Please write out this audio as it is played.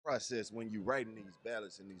process when you writing these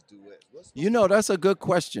ballads and these duets? You know, that's a good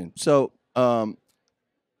question. So,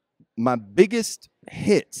 my biggest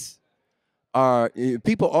hits are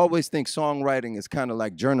people always think songwriting is kind of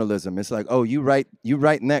like journalism. It's like, oh, you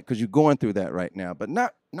writing that because you're going through that right now, but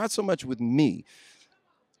not so much with me.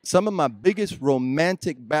 Some of my biggest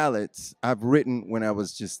romantic ballads I've written when I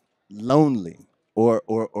was just lonely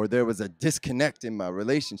or there was a disconnect in my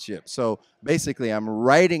relationship. So basically I'm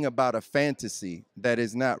writing about a fantasy that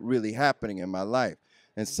is not really happening in my life.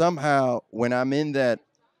 And somehow when I'm in that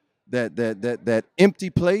empty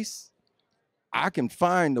place, I can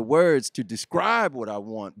find the words to describe what I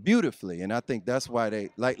want beautifully. And I think that's why they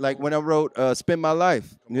like when I wrote Spend My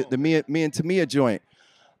Life, the me and Tamia joint.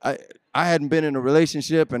 I I hadn't been in a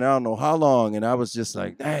relationship and I don't know how long, and I was just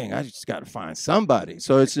like, dang, I just got to find somebody.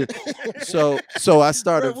 So it's just, so I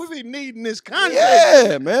started. Bro, we be needing this content.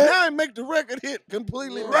 Yeah, man. Now I make the record hit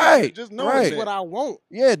completely Right, different. Just know right. what I want.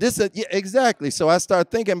 Yeah, yeah, exactly. So I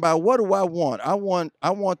start thinking about what do I want? I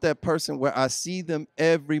want that person where I see them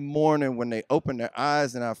every morning when they open their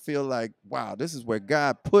eyes, and I feel like, wow, this is where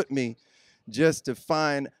God put me, just to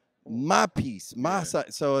find my peace, my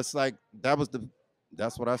side. So it's like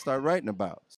that's what I started writing about.